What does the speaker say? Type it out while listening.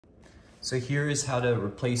So here is how to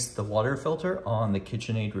replace the water filter on the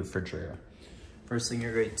KitchenAid refrigerator. First thing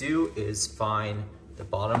you're going to do is find the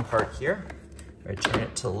bottom part here. Right, turn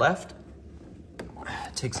it to the left.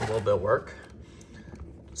 It takes a little bit of work.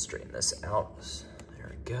 Straighten this out.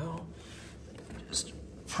 There we go. Just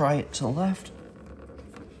pry it to the left.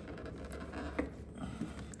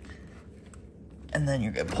 And then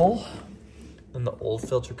you're going to pull. Then the old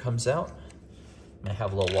filter comes out. May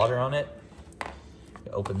have a little water on it.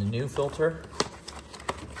 You open the new filter,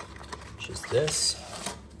 which is this.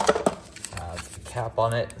 Have a cap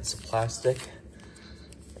on it. It's a plastic.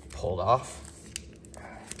 Pull it off.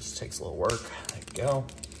 Just takes a little work. There you go.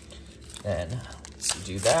 Then once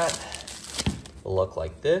you do that, it'll look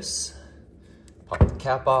like this. Pop the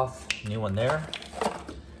cap off. New one there.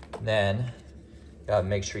 Then gotta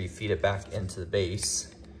make sure you feed it back into the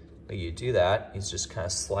base. When you do that, you just kind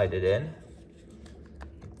of slide it in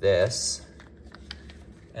like this.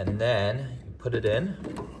 And then you put it in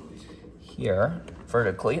here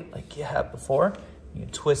vertically like you had before. You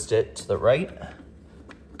twist it to the right.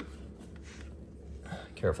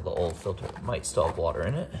 Careful, the old filter might still have water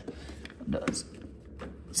in it. It does.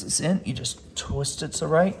 Once it's in, you just twist it to the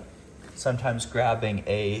right. Sometimes grabbing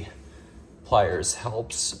a pliers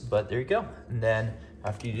helps, but there you go. And then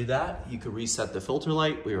after you do that, you could reset the filter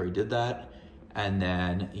light. We already did that. And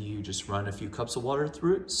then you just run a few cups of water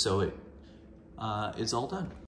through it so it is all done.